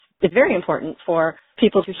it's very important for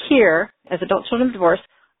people to hear, as adult children of divorce,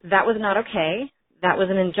 that was not okay. That was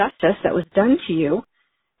an injustice that was done to you.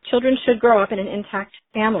 Children should grow up in an intact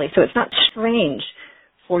family. So it's not strange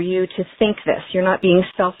for you to think this. You're not being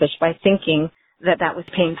selfish by thinking that that was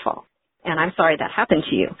painful. And I'm sorry that happened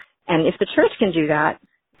to you. And if the church can do that,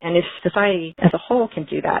 and if society as a whole can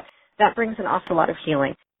do that, that brings an awful lot of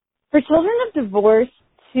healing. For children of divorce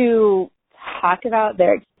to talk about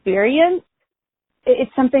their experience,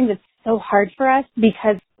 it's something that's so hard for us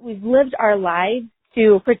because we've lived our lives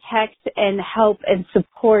to protect and help and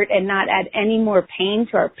support and not add any more pain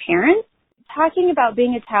to our parents. Talking about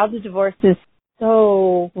being a child of divorce is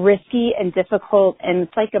so risky and difficult, and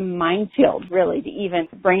it's like a minefield, really, to even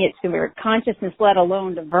bring it to your consciousness, let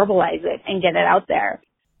alone to verbalize it and get it out there.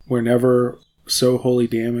 We're never so wholly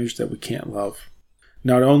damaged that we can't love.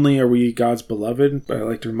 Not only are we God's beloved, but I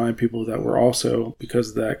like to remind people that we're also, because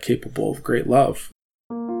of that, capable of great love.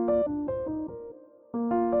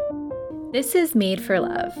 This is Made for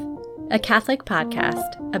Love, a Catholic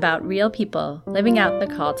podcast about real people living out the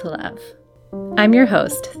call to love. I'm your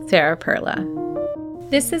host, Sarah Perla.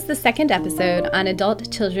 This is the second episode on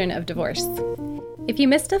adult children of divorce. If you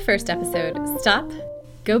missed the first episode, stop,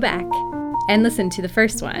 go back, and listen to the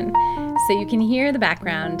first one so you can hear the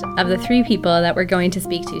background of the three people that we're going to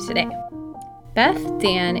speak to today. Beth,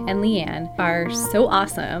 Dan, and Leanne are so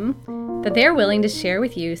awesome that they're willing to share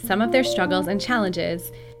with you some of their struggles and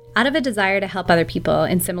challenges out of a desire to help other people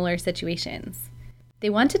in similar situations. They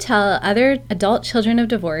want to tell other adult children of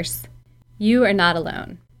divorce, you are not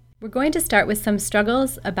alone. We're going to start with some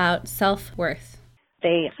struggles about self-worth.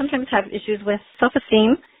 They sometimes have issues with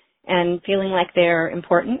self-esteem and feeling like they're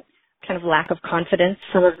important, kind of lack of confidence.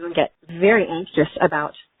 Some of them get very anxious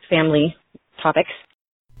about family topics.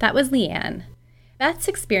 That was Leanne. Beth's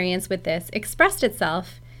experience with this expressed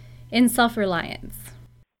itself in self-reliance.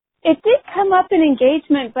 It did come up in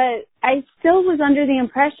engagement, but I still was under the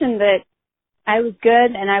impression that I was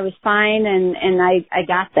good and I was fine and I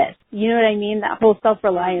got this. You know what I mean? That whole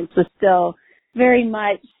self-reliance was still very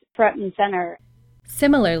much front and center.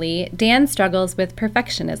 Similarly, Dan struggles with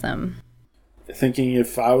perfectionism. Thinking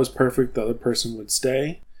if I was perfect, the other person would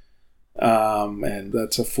stay. And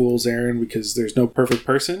that's a fool's errand because there's no perfect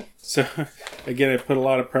person. So again, I put a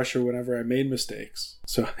lot of pressure whenever I made mistakes.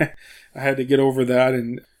 So I had to get over that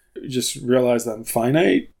and just realize that I'm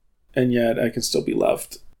finite and yet I can still be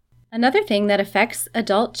loved. Another thing that affects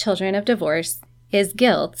adult children of divorce is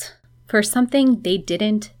guilt for something they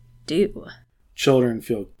didn't do. Children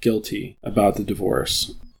feel guilty about the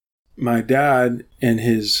divorce. My dad, in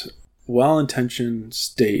his well-intentioned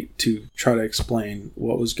state to try to explain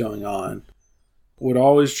what was going on, would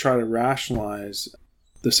always try to rationalize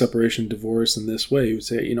the separation divorce in this way. He would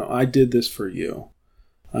say, I did this for you.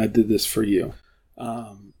 I did this for you.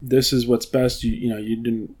 This is what's best.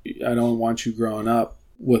 I don't want you growing up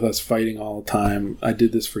with us fighting all the time. I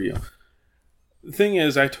did this for you. The thing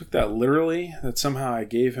is, I took that literally, that somehow I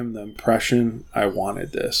gave him the impression I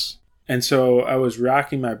wanted this. And so I was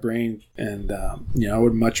racking my brain and, I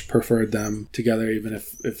would much prefer them together, even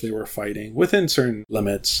if they were fighting within certain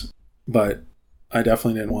limits. But I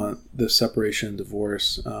definitely didn't want this separation and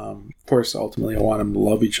divorce. Of course, ultimately, I want them to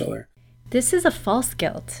love each other. This is a false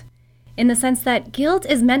guilt, in the sense that guilt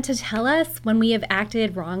is meant to tell us when we have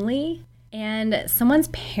acted wrongly, and someone's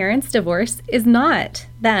parents' divorce is not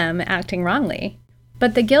them acting wrongly.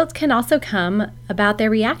 But the guilt can also come about their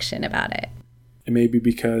reaction about it. It may be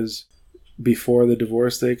because before the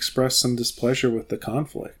divorce, they expressed some displeasure with the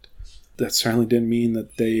conflict. That certainly didn't mean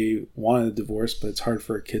that they wanted a divorce, but it's hard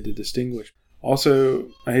for a kid to distinguish. Also,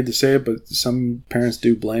 I hate to say it, but some parents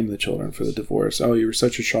do blame the children for the divorce. Oh, you were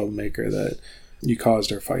such a troublemaker that you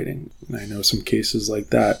caused our fighting. And I know some cases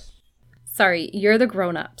like that. Sorry, you're the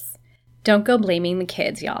grown-ups. Don't go blaming the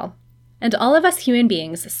kids, y'all. And all of us human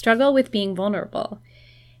beings struggle with being vulnerable.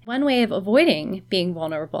 One way of avoiding being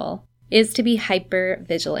vulnerable is to be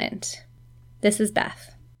hyper-vigilant. This is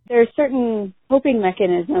Beth. There are certain coping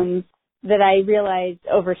mechanisms that I realized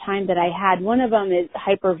over time that I had. One of them is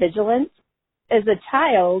hypervigilance. As a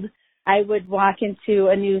child, I would walk into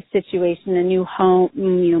a new situation, a new home,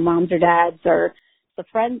 mom's or dad's or a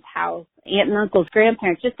friend's house, aunt and uncle's,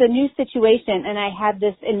 grandparents, just a new situation. And I had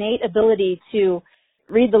this innate ability to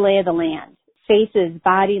read the lay of the land, faces,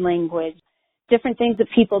 body language, different things that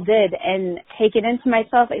people did, and take it into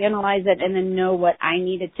myself, analyze it, and then know what I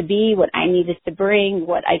needed to be, what I needed to bring,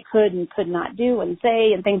 what I could and could not do and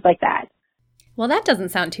say, and things like that. Well, that doesn't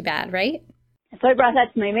sound too bad, right? So I brought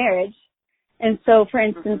that to my marriage. And so, for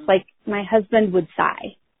instance, like my husband would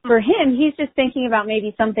sigh. For him, he's just thinking about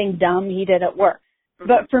maybe something dumb he did at work.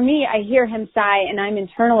 But for me, I hear him sigh and I'm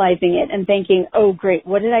internalizing it and thinking, oh, great,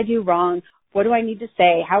 what did I do wrong? What do I need to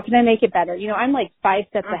say? How can I make it better? I'm like 5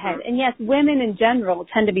 steps ahead. And yes, women in general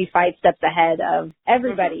tend to be 5 steps ahead of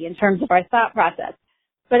everybody in terms of our thought process.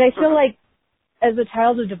 But I feel like as a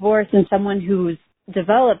child of divorce and someone who's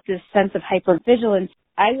developed this sense of hypervigilance,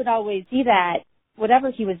 I would always see that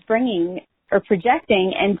whatever he was bringing or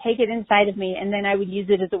projecting and take it inside of me, and then I would use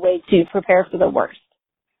it as a way to prepare for the worst.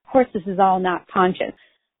 Of course, this is all not conscious.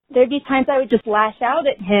 There'd be times I would just lash out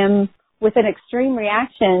at him with an extreme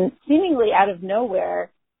reaction, seemingly out of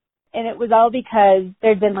nowhere, and it was all because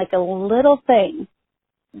there'd been like a little thing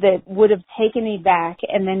that would have taken me back,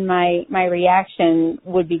 and then my reaction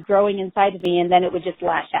would be growing inside of me, and then it would just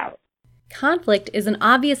lash out. Conflict is an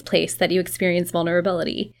obvious place that you experience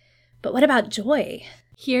vulnerability. But what about joy?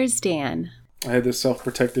 Here's Dan. I had this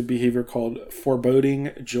self-protective behavior called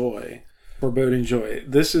foreboding joy. Foreboding joy.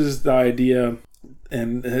 This is the idea,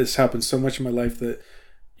 and it has happened so much in my life, that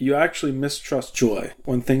you actually mistrust joy.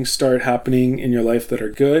 When things start happening in your life that are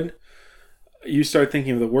good, you start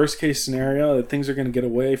thinking of the worst case scenario, that things are going to get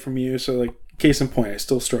away from you. So like, case in point, I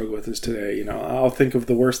still struggle with this today. I'll think of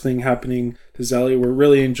the worst thing happening to Zelly. We're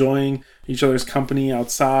really enjoying each other's company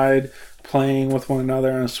outside, playing with one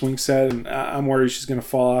another on a swing set, and I'm worried she's going to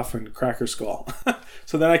fall off and crack her skull.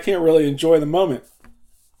 So then I can't really enjoy the moment.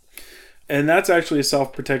 And that's actually a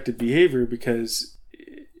self-protective behavior because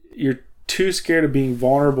you're too scared of being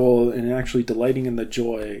vulnerable and actually delighting in the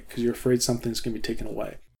joy because you're afraid something's going to be taken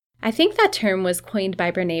away. I think that term was coined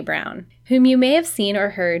by Brené Brown, whom you may have seen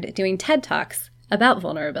or heard doing TED Talks about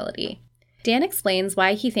vulnerability. Dan explains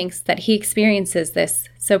why he thinks that he experiences this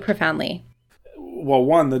so profoundly. Well,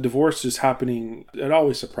 one, the divorce is happening. It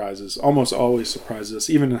almost always surprises us.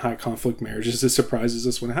 Even in high conflict marriages, it surprises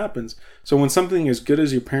us when it happens. So when something as good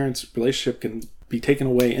as your parents' relationship can be taken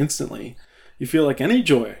away instantly, you feel like any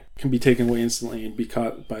joy can be taken away instantly and be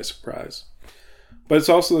caught by surprise. But it's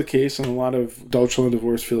also the case, and a lot of adult children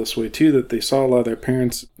divorced feel this way too, that they saw a lot of their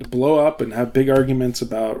parents blow up and have big arguments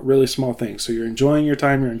about really small things. So you're enjoying your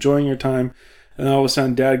time, and then all of a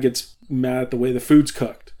sudden dad gets mad at the way the food's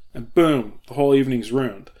cooked, and boom, the whole evening's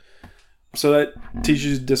ruined. So that teaches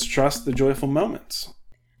you to distrust the joyful moments.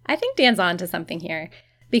 I think Dan's on to something here,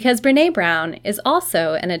 because Brené Brown is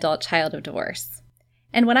also an adult child of divorce.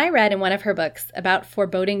 And when I read in one of her books about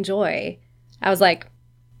foreboding joy, I was like,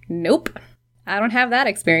 nope, I don't have that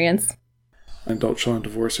experience. Adult children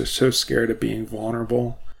divorce are so scared of being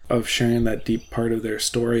vulnerable, of sharing that deep part of their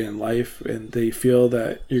story and life, and they feel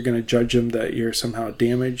that you're going to judge them, that you're somehow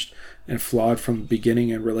damaged and flawed from the beginning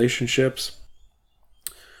in relationships.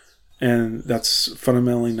 And that's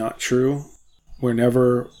fundamentally not true. We're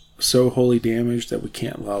never so wholly damaged that we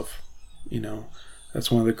can't love.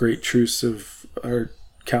 That's one of the great truths of our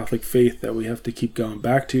Catholic faith that we have to keep going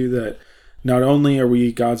back to, that not only are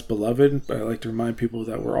we God's beloved, but I like to remind people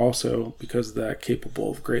that we're also, because of that,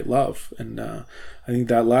 capable of great love. And I think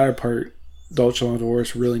that latter part, adult children of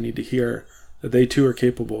divorce really need to hear, that they too are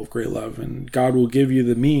capable of great love. And God will give you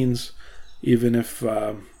the means, even if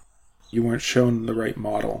you weren't shown the right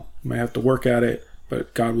model. You might have to work at it,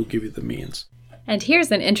 but God will give you the means. And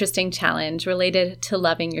here's an interesting challenge related to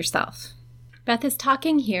loving yourself. Beth is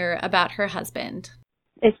talking here about her husband.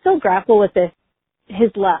 I still grapple with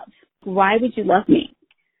his love. Why would you love me?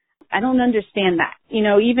 I don't understand that.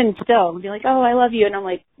 Even still, I'll be like, oh, I love you. And I'm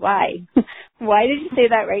like, why? Why did you say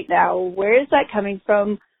that right now? Where is that coming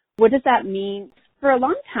from? What does that mean? For a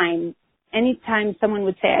long time, anytime someone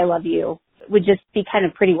would say, I love you, it would just be kind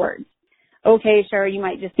of pretty words. Okay, sure, you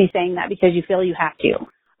might just be saying that because you feel you have to.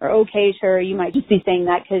 Or okay, sure, you might just be saying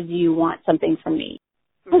that because you want something from me.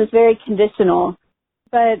 It's very conditional.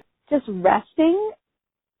 But just resting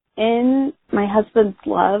in my husband's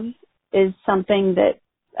love is something that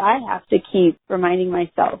I have to keep reminding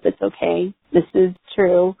myself. It's okay. This is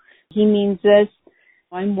true. He means this.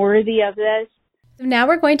 I'm worthy of this. So now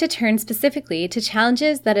we're going to turn specifically to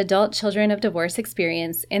challenges that adult children of divorce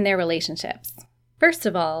experience in their relationships. First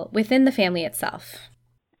of all, within the family itself.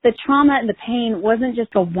 The trauma and the pain wasn't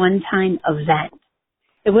just a one-time event.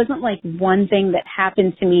 It wasn't like one thing that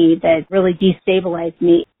happened to me that really destabilized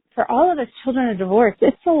me. For all of us children of divorce,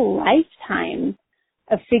 it's a lifetime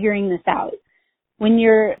of figuring this out. When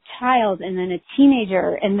you're a child and then a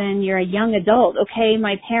teenager and then you're a young adult, okay,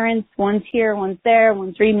 my parents, one's here, one's there,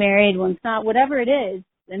 one's remarried, one's not, whatever it is.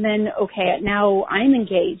 And then, okay, now I'm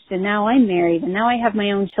engaged and now I'm married and now I have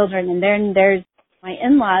my own children and then there's my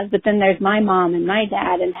in-laws, but then there's my mom and my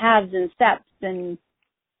dad and halves and steps, and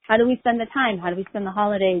how do we spend the time? How do we spend the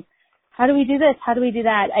holidays? How do we do this? How do we do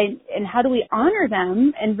that? And how do we honor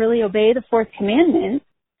them and really obey the fourth commandment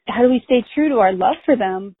how do we stay true to our love for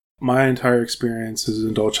them? My entire experience as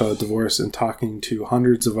an adult child divorce and talking to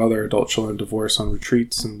hundreds of other adult children divorce on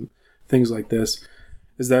retreats and things like this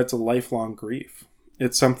is that it's a lifelong grief.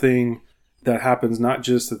 It's something that happens not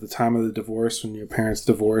just at the time of the divorce when your parents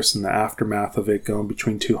divorce and the aftermath of it going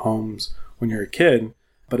between two homes when you're a kid,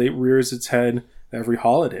 but it rears its head every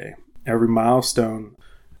holiday, every milestone,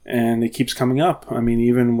 and it keeps coming up. I mean,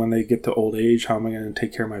 even when they get to old age, how am I going to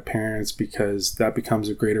take care of my parents? Because that becomes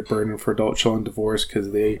a greater burden for adult children divorce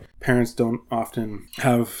because parents don't often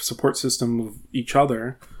have support system of each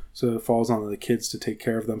other. So it falls on the kids to take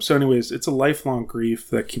care of them. So anyways, it's a lifelong grief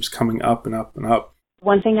that keeps coming up and up and up.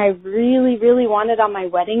 One thing I really, really wanted on my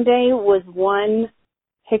wedding day was one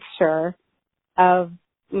picture of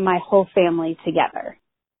my whole family together.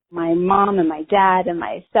 My mom and my dad and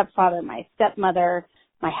my stepfather, my stepmother,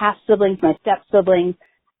 my half-siblings, my step-siblings,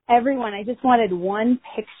 everyone. I just wanted one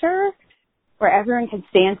picture where everyone could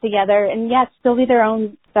stand together and, yes, still be their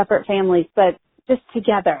own separate families, but just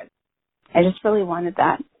together. I just really wanted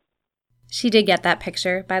that. She did get that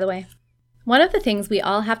picture, by the way. One of the things we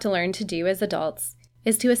all have to learn to do as adults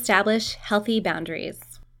is to establish healthy boundaries.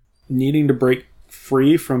 Needing to break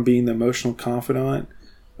free from being the emotional confidant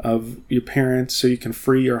of your parents so you can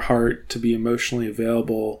free your heart to be emotionally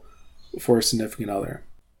available for a significant other.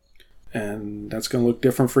 And that's going to look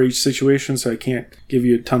different for each situation, so I can't give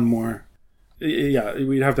you a ton more. Yeah,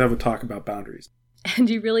 we'd have to have a talk about boundaries. And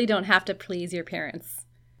you really don't have to please your parents.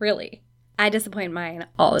 Really. I disappoint mine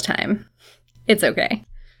all the time. It's okay.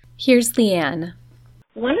 Here's Leanne.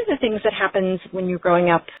 One of the things that happens when you're growing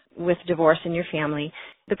up with divorce in your family,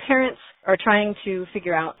 the parents are trying to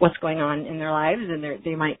figure out what's going on in their lives, and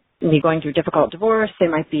they might be going through difficult divorce, they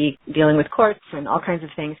might be dealing with courts and all kinds of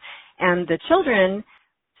things. And the children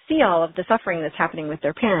see all of the suffering that's happening with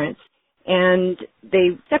their parents, and they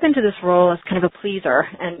step into this role as kind of a pleaser,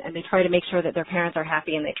 and they try to make sure that their parents are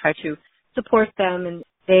happy, and they try to support them, and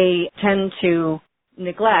they tend to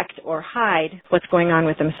neglect or hide what's going on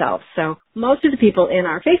with themselves. So most of the people in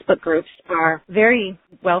our Facebook groups are very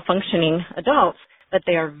well-functioning adults, but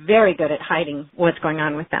they are very good at hiding what's going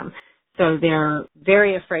on with them. So they're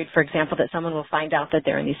very afraid, for example, that someone will find out that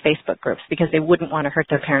they're in these Facebook groups because they wouldn't want to hurt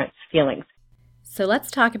their parents' feelings. So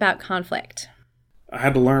let's talk about conflict. I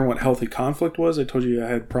had to learn what healthy conflict was. I told you I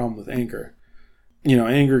had a problem with anger. You know,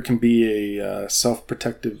 anger can be a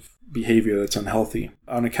self-protective behavior that's unhealthy.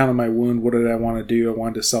 On account of my wound, what did I want to do? I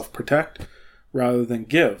wanted to self-protect rather than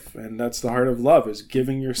give. And that's the heart of love, is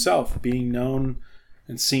giving yourself, being known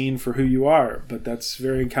and seen for who you are. But that's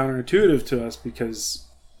very counterintuitive to us because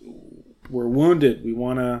we're wounded. We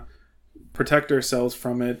want to protect ourselves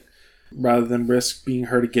from it rather than risk being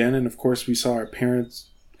hurt again. And of course, we saw our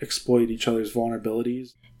parents exploit each other's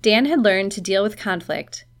vulnerabilities. Dan had learned to deal with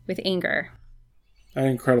conflict with anger. I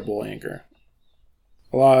had incredible anger.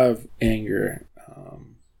 A lot of anger.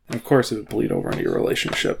 And of course, it would bleed over into your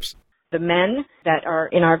relationships. The men that are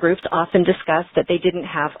in our groups often discuss that they didn't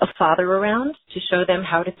have a father around to show them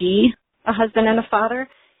how to be a husband and a father,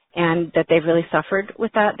 and that they've really suffered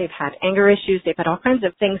with that. They've had anger issues. They've had all kinds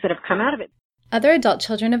of things that have come out of it. Other adult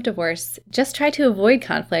children of divorce just try to avoid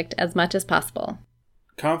conflict as much as possible.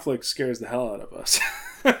 Conflict scares the hell out of us.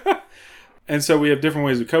 And so we have different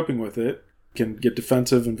ways of coping with it. We can get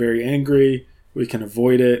defensive and very angry. We can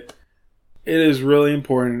avoid it. It is really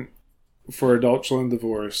important for adult children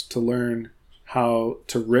divorce to learn how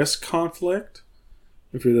to risk conflict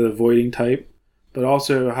if you're the avoiding type, but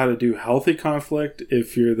also how to do healthy conflict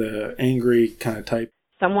if you're the angry kind of type.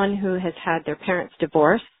 Someone who has had their parents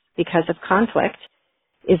divorce because of conflict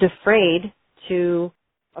is afraid to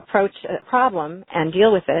approach a problem and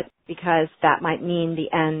deal with it because that might mean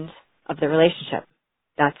the end of the relationship.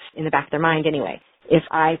 That's in the back of their mind anyway. If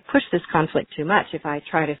I push this conflict too much, if I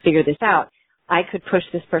try to figure this out, I could push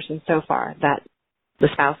this person so far that the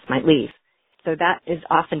spouse might leave. So that is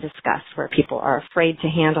often discussed where people are afraid to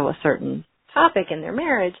handle a certain topic in their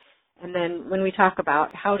marriage. And then when we talk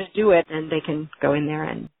about how to do it, then they can go in there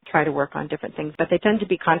and try to work on different things. But they tend to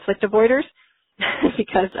be conflict avoiders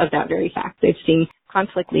because of that very fact. They've seen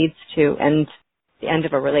conflict leads to the end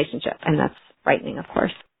of a relationship, and that's frightening, of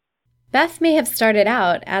course. Beth may have started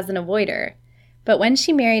out as an avoider, but when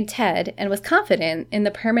she married Ted and was confident in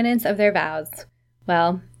the permanence of their vows,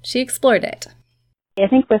 well, she explored it. I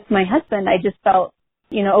think with my husband, I just felt,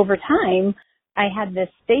 over time, I had this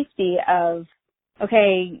safety of,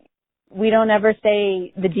 okay, we don't ever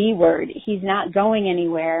say the D word. He's not going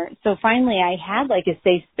anywhere. So finally, I had like a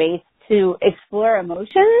safe space to explore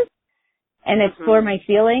emotions and explore my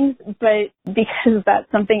feelings. But because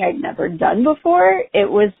that's something I'd never done before, it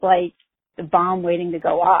was like the bomb waiting to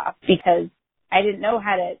go off because I didn't know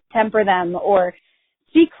how to temper them or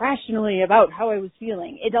speak rationally about how I was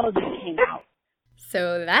feeling. It all just came out.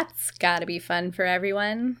 So that's got to be fun for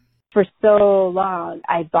everyone. For so long,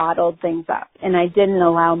 I bottled things up and I didn't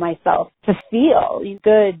allow myself to feel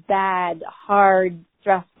good, bad, hard,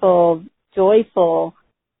 stressful, joyful.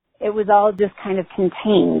 It was all just kind of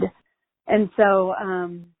contained. And so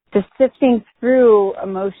just sifting through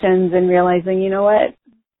emotions and realizing, you know what,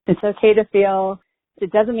 it's okay to feel.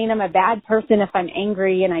 It doesn't mean I'm a bad person if I'm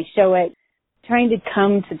angry and I show it. Trying to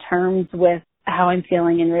come to terms with how I'm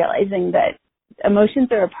feeling and realizing that emotions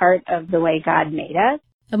are a part of the way God made us.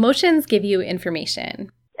 Emotions give you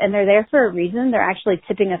information. And they're there for a reason. They're actually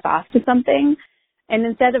tipping us off to something. And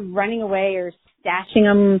instead of running away or stashing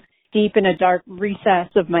them deep in a dark recess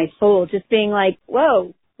of my soul, just being like,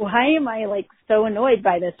 whoa, why am I so annoyed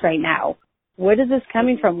by this right now? What is this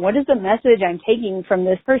coming from? What is the message I'm taking from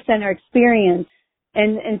this person or experience?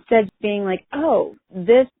 And instead being like, oh,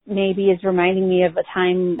 this maybe is reminding me of a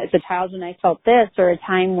time as a child when I felt this, or a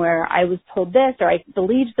time where I was told this, or I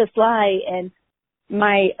believed this lie, and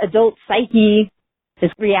my adult psyche is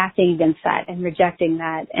reacting against that and rejecting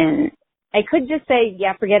that. And I could just say,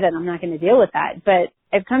 yeah, forget it, I'm not going to deal with that. But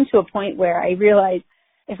I've come to a point where I realize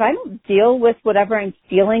if I don't deal with whatever I'm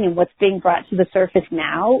feeling and what's being brought to the surface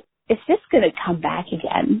now, it's just going to come back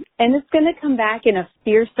again. And it's going to come back in a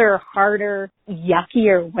fiercer, harder,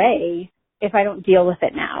 yuckier way if I don't deal with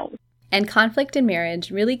it now. And conflict in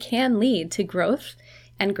marriage really can lead to growth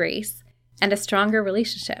and grace and a stronger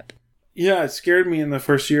relationship. Yeah, it scared me in the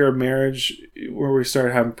first year of marriage where we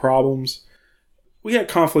started having problems. We had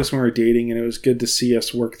conflicts when we were dating, and it was good to see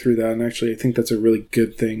us work through that. And actually, I think that's a really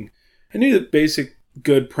good thing. I knew that basic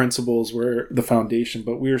good principles were the foundation,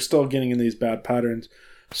 but we were still getting in these bad patterns.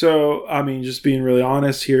 So, I mean, just being really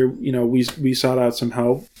honest here, we sought out some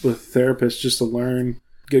help with therapists just to learn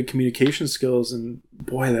good communication skills. And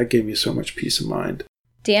boy, that gave me so much peace of mind.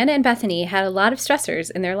 Dan and Bethany had a lot of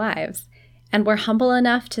stressors in their lives and were humble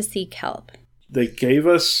enough to seek help. They gave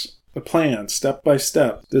us a plan, step by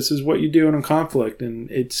step. This is what you do in a conflict. And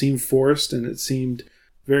it seemed forced and it seemed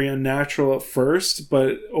very unnatural at first,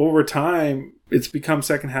 but over time, it's become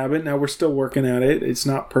second habit. Now we're still working at it. It's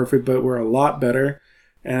not perfect, but we're a lot better.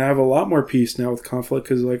 And I have a lot more peace now with conflict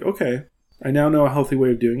because okay, I now know a healthy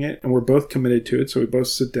way of doing it. And we're both committed to it. So we both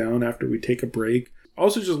sit down after we take a break.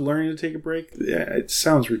 Also just learning to take a break. Yeah, it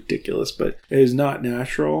sounds ridiculous, but it is not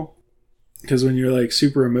natural. Because when you're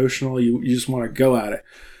super emotional, you just want to go at it.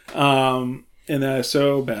 And that is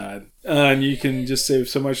so bad. And you can just save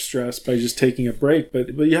so much stress by just taking a break.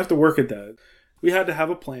 But you have to work at that. We had to have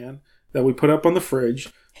a plan that we put up on the fridge,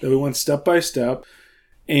 that we went step by step.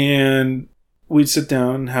 And we'd sit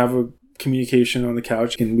down and have a communication on the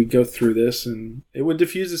couch, and we'd go through this, and it would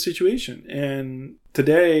diffuse the situation. And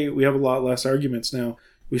today, we have a lot less arguments now.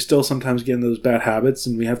 We still sometimes get in those bad habits,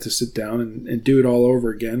 and we have to sit down and do it all over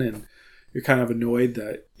again. And you're kind of annoyed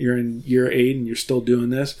that you're in year 8 and you're still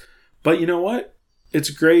doing this. But you know what? It's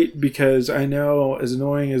great because I know, as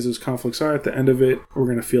annoying as those conflicts are, at the end of it, we're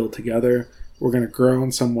going to feel it together. We're going to grow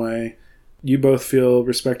in some way. You both feel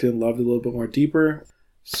respected and loved a little bit more deeper.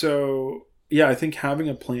 So yeah, I think having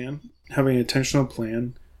a plan, having an intentional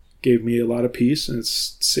plan gave me a lot of peace, and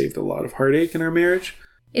it's saved a lot of heartache in our marriage.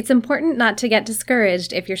 It's important not to get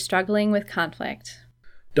discouraged if you're struggling with conflict.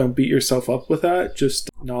 Don't beat yourself up with that. Just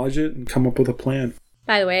acknowledge it and come up with a plan.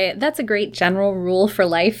 By the way, that's a great general rule for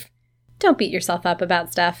life. Don't beat yourself up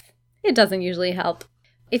about stuff. It doesn't usually help.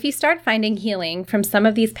 If you start finding healing from some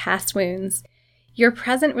of these past wounds, your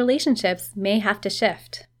present relationships may have to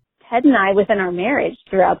shift. Ted and I, within our marriage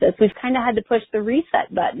throughout this, we've kind of had to push the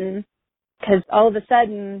reset button because all of a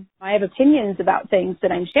sudden I have opinions about things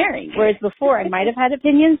that I'm sharing. Whereas before I might have had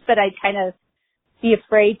opinions, but I kind of be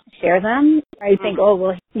afraid to share them. I think, oh,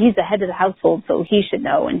 well, he's the head of the household, so he should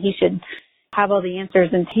know and he should have all the answers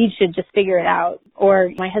and he should just figure it out.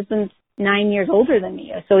 Or my husband's 9 years older than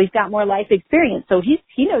me, so he's got more life experience. So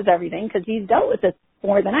he knows everything because he's dealt with this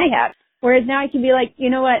more than I have. Whereas now I can be like,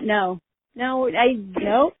 you know what? No,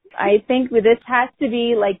 I think this has to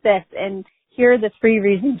be like this, and here are the 3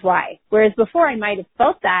 reasons why. Whereas before I might have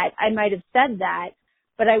felt that, I might have said that,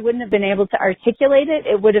 but I wouldn't have been able to articulate it.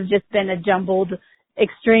 It would have just been a jumbled,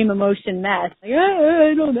 extreme emotion mess. Like,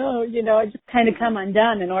 I don't know, I just kind of come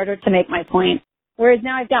undone in order to make my point. Whereas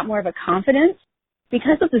now I've got more of a confidence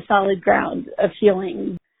because of the solid ground of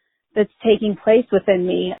healing that's taking place within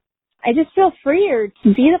me. I just feel freer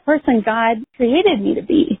to be the person God created me to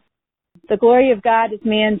be. The glory of God is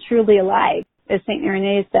man truly alive, as St.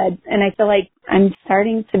 Irenaeus said. And I feel like I'm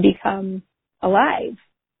starting to become alive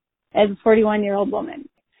as a 41-year-old woman.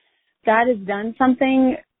 God has done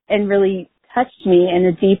something and really touched me in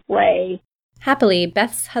a deep way. Happily,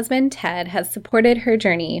 Beth's husband, Ted, has supported her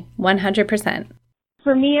journey 100%.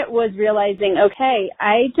 For me, it was realizing, okay,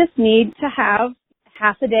 I just need to have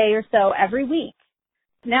half a day or so every week.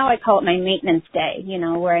 Now I call it my maintenance day,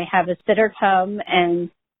 where I have a sitter come and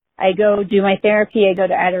I go do my therapy, I go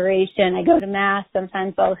to adoration, I go to mass.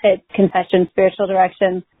 Sometimes I'll hit confession, spiritual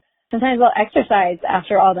direction. Sometimes I'll exercise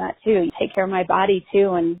after all that too. Take care of my body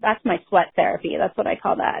too, and that's my sweat therapy. That's what I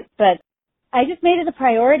call that. But I just made it a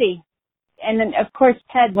priority. And then, of course,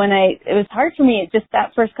 Ted, it was hard for me, just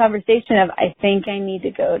that first conversation of, I think I need to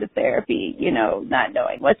go to therapy, not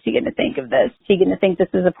knowing what's he going to think of this. Is he going to think this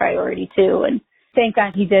is a priority too? And thank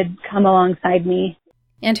God he did come alongside me.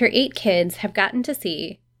 And her 8 kids have gotten to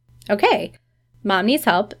see, okay, mom needs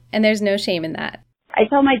help, and there's no shame in that. I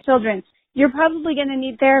tell my children, you're probably going to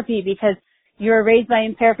need therapy because you were raised by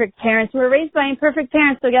imperfect parents. We were raised by imperfect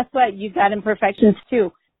parents, so guess what? You've got imperfections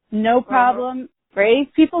too. No problem. Brave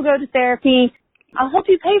people go to therapy. I'll help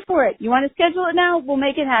you pay for it. You want to schedule it now? We'll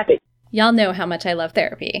make it happen. Y'all know how much I love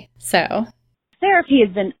therapy, so. Therapy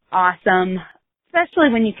has been awesome,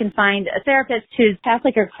 especially when you can find a therapist who's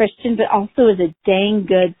Catholic or Christian, but also is a dang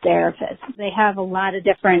good therapist. They have a lot of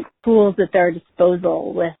different tools at their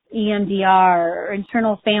disposal with EMDR or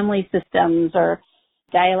internal family systems or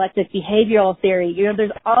dialectic behavioral theory.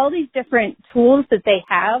 There's all these different tools that they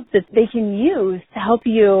have that they can use to help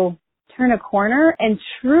you turn a corner and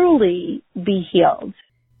truly be healed.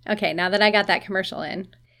 Okay, now that I got that commercial in,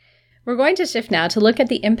 we're going to shift now to look at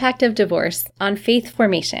the impact of divorce on faith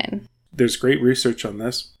formation. There's great research on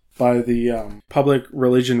this by the Public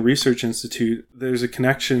Religion Research Institute. There's a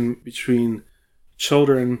connection between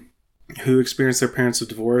children who experience their parents'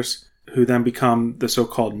 divorce, who then become the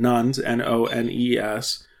so-called nones,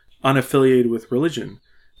 N-O-N-E-S, unaffiliated with religion,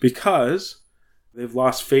 because they've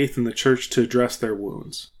lost faith in the church to address their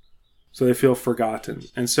wounds. So they feel forgotten.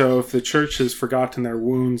 And so if the church has forgotten their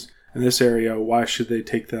wounds in this area, why should they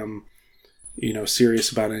take them,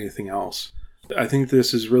 serious about anything else? I think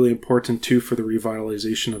this is really important too for the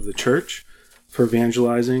revitalization of the church, for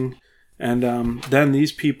evangelizing. And then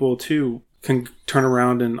these people too can turn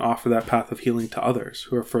around and offer that path of healing to others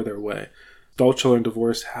who are further away. Adult children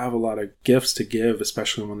divorced have a lot of gifts to give,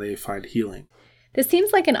 especially when they find healing. This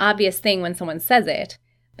seems like an obvious thing when someone says it,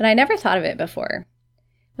 but I never thought of it before.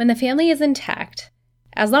 When the family is intact,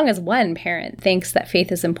 as long as one parent thinks that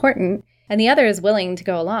faith is important and the other is willing to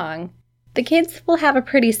go along, the kids will have a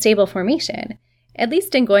pretty stable formation, at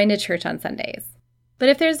least in going to church on Sundays. But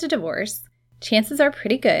if there's a divorce, chances are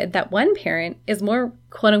pretty good that one parent is more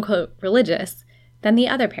quote-unquote religious than the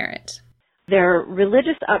other parent. Their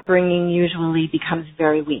religious upbringing usually becomes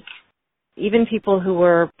very weak. Even people who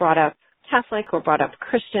were brought up Catholic or brought up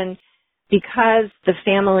Christian, because the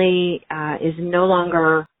family is no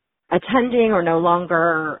longer attending or no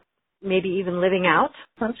longer maybe even living out,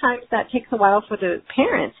 sometimes that takes a while for the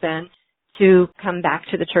parents then to come back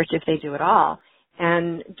to the church if they do at all.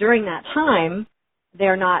 And during that time,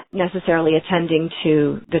 they're not necessarily attending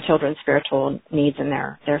to the children's spiritual needs and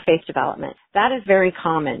their faith development. That is very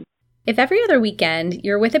common. If every other weekend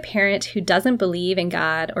you're with a parent who doesn't believe in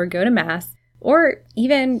God or go to Mass, or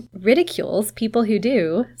even ridicules people who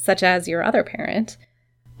do, such as your other parent,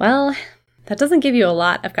 well, that doesn't give you a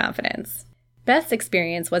lot of confidence. Beth's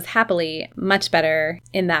experience was happily much better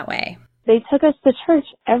in that way. They took us to church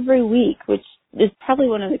every week, which is probably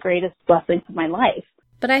one of the greatest blessings of my life.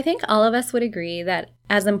 But I think all of us would agree that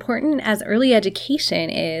as important as early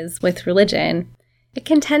education is with religion, it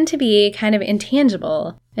can tend to be kind of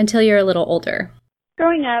intangible until you're a little older.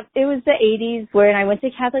 Growing up, it was the 80s when I went to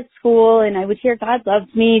Catholic school and I would hear God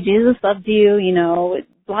loves me, Jesus loves you,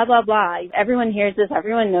 blah, blah, blah. Everyone hears this,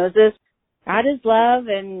 everyone knows this. God is love,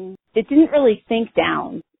 and it didn't really sink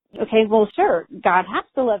down. Okay, well, sure, God has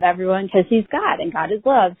to love everyone because he's God and God is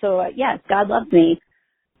love. So yes, God loves me.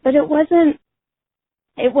 But it wasn't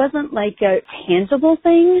like a tangible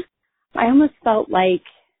thing. I almost felt like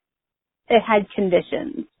it had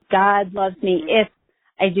conditions. God loves me if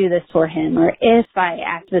I do this for him, or if I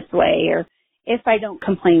act this way, or if I don't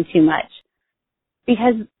complain too much.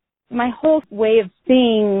 Because my whole way of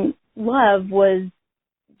seeing love was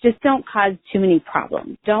just don't cause too many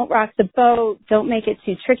problems. Don't rock the boat. Don't make it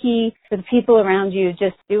too tricky for the people around you.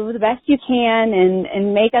 Just do the best you can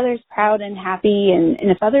and make others proud and happy. And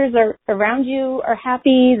if others are around you are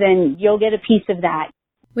happy, then you'll get a piece of that.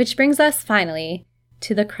 Which brings us finally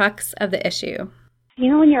to the crux of the issue.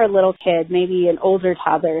 When you're a little kid, maybe an older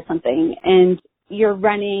toddler or something, and you're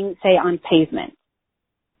running, say, on pavement,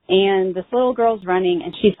 and this little girl's running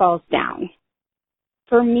and she falls down.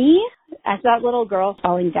 For me, as that little girl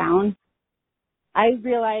falling down, I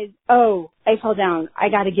realized, oh, I fell down. I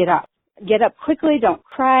got to get up. Get up quickly. Don't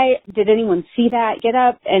cry. Did anyone see that? Get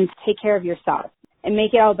up and take care of yourself and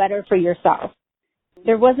make it all better for yourself.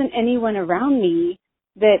 There wasn't anyone around me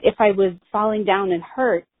that if I was falling down and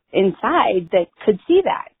hurt inside that could see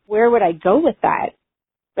that. Where would I go with that?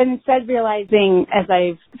 But instead realizing as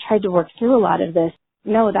I've tried to work through a lot of this,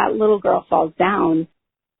 no, that little girl falls down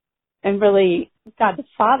and really God the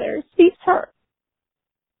Father sees her.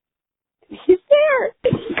 He's there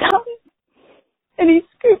and he comes and he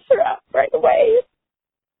scoops her up right away.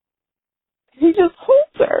 He just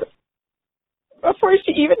holds her before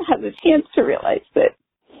she even has a chance to realize that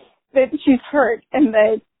she's hurt, and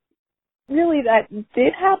that really that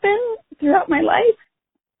did happen throughout my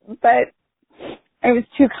life. But I was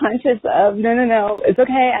too conscious of, no, it's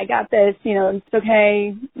okay, I got this, it's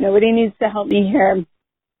okay, nobody needs to help me here,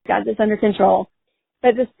 got this under control.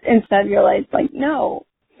 But just instead realized, no,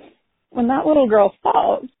 when that little girl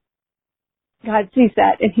falls, God sees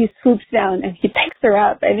that, and he swoops down, and he picks her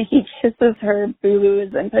up, and he kisses her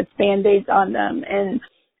boo-boos and puts Band-Aids on them, and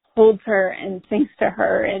holds her and sings to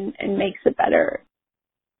her and makes it better.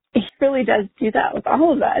 He really does do that with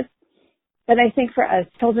all of us. But I think for us,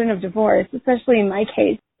 children of divorce, especially in my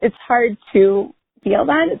case, it's hard to feel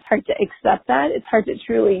that. It's hard to accept that. It's hard to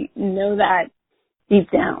truly know that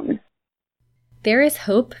deep down. There is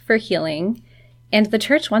hope for healing, and the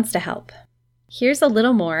church wants to help. Here's a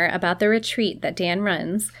little more about the retreat that Dan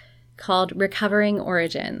runs called Recovering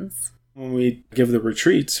Origins. When we give the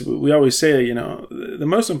retreats, we always say, the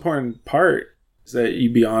most important part is that you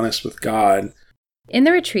be honest with God. In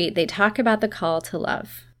the retreat, they talk about the call to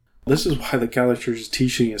love. This is why the Catholic Church's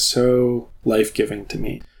teaching is so life-giving to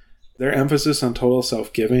me. Their emphasis on total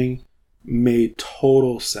self-giving made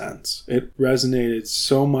total sense. It resonated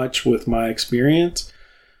so much with my experience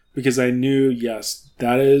because I knew, yes,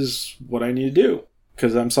 that is what I need to do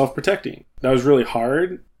because I'm self-protecting. That was really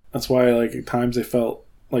hard. That's why, at times I felt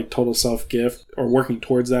like total self-gift or working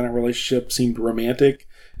towards that in a relationship seemed romantic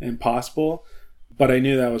and possible, but I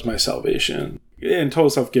knew that was my salvation. And total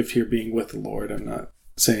self-gift here being with the Lord. I'm not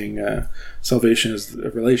saying salvation is a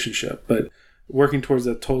relationship, but working towards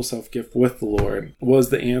that total self-gift with the Lord was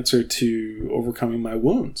the answer to overcoming my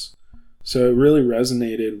wounds. So it really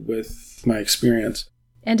resonated with my experience.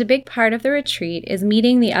 And a big part of the retreat is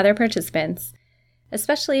meeting the other participants,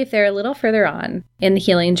 especially if they're a little further on in the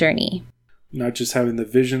healing journey. Not just having the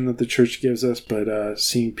vision that the church gives us, but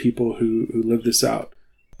seeing people who live this out.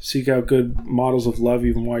 Seek out good models of love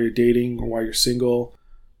even while you're dating or while you're single.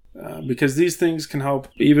 Because these things can help,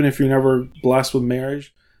 even if you're never blessed with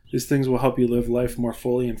marriage, these things will help you live life more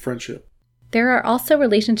fully in friendship. There are also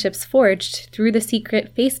relationships forged through the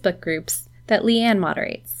secret Facebook groups that Leanne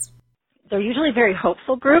moderates. They're usually very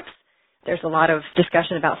hopeful groups. There's a lot of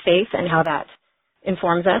discussion about faith and how that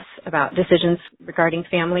informs us about decisions regarding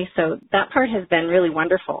family. So that part has been really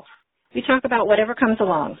wonderful. We talk about whatever comes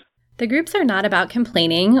along. The groups are not about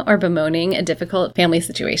complaining or bemoaning a difficult family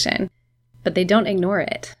situation, but they don't ignore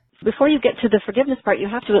it. Before you get to the forgiveness part, you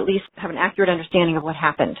have to at least have an accurate understanding of what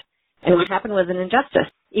happened. And what happened was an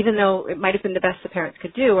injustice. Even though it might have been the best the parents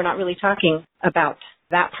could do, we're not really talking about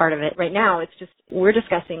that part of it right now. It's just we're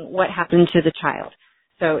discussing what happened to the child.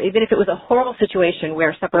 So even if it was a horrible situation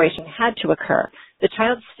where separation had to occur, the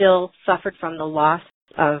child still suffered from the loss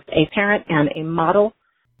of a parent and a model.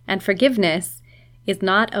 And forgiveness is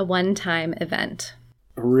not a one-time event.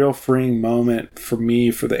 A real freeing moment for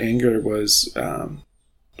me for the anger was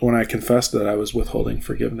when I confessed that I was withholding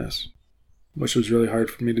forgiveness, which was really hard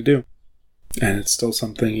for me to do. And it's still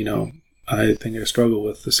something, I think I struggle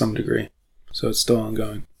with to some degree. So it's still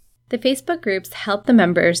ongoing. The Facebook groups help the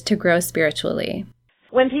members to grow spiritually.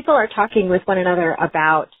 When people are talking with one another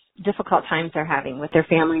about difficult times they're having with their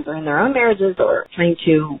families or in their own marriages or trying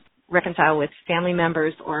to reconcile with family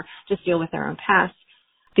members or just deal with their own past,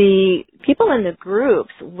 the people in the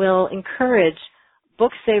groups will encourage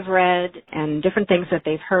books they've read and different things that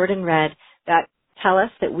they've heard and read that tell us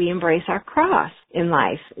that we embrace our cross in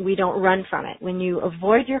life. We don't run from it. When you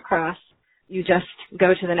avoid your cross, you just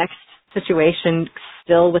go to the next situation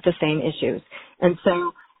still with the same issues. And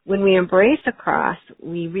so when we embrace a cross,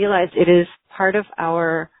 we realize it is part of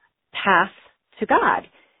our path to God.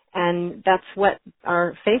 And that's what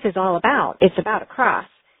our faith is all about. It's about a cross.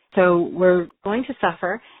 So we're going to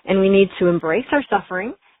suffer, and we need to embrace our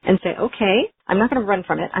suffering and say, okay, I'm not going to run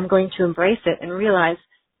from it. I'm going to embrace it and realize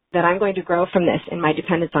that I'm going to grow from this in my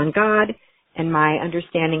dependence on God and my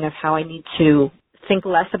understanding of how I need to think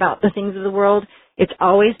less about the things of the world. It's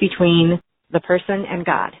always between the person and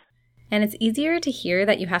God. And it's easier to hear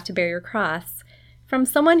that you have to bear your cross from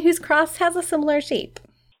someone whose cross has a similar shape.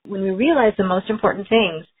 When we realize the most important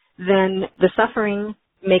things, then the suffering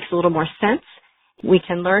makes a little more sense. We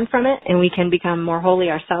can learn from it, and we can become more holy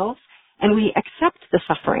ourselves. And we accept the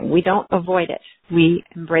suffering. We don't avoid it. We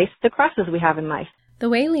embrace the crosses we have in life. The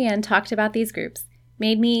way Leanne talked about these groups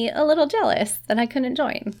made me a little jealous that I couldn't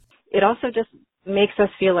join. It also just makes us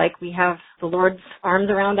feel like we have the Lord's arms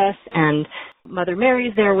around us, and Mother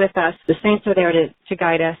Mary's there with us. The saints are there to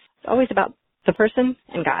guide us. It's always about the person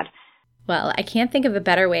and God. Well, I can't think of a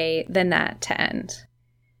better way than that to end.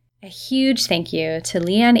 A huge thank you to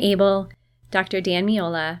Leanne Abel, Dr. Dan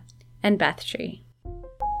Miola, and Beth Tree.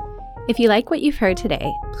 If you like what you've heard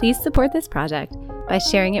today, please support this project by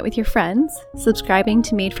sharing it with your friends, subscribing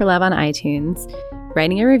to Made for Love on iTunes,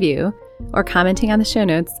 writing a review, or commenting on the show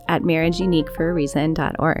notes at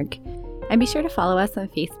marriageuniqueforareason.org. And be sure to follow us on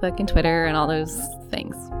Facebook and Twitter and all those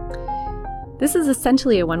things. This is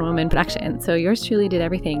essentially a one-woman production, so yours truly did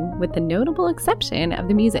everything with the notable exception of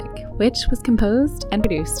the music, which was composed and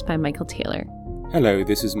produced by Michael Taylor. Hello,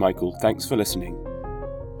 this is Michael. Thanks for listening.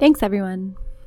 Thanks, everyone.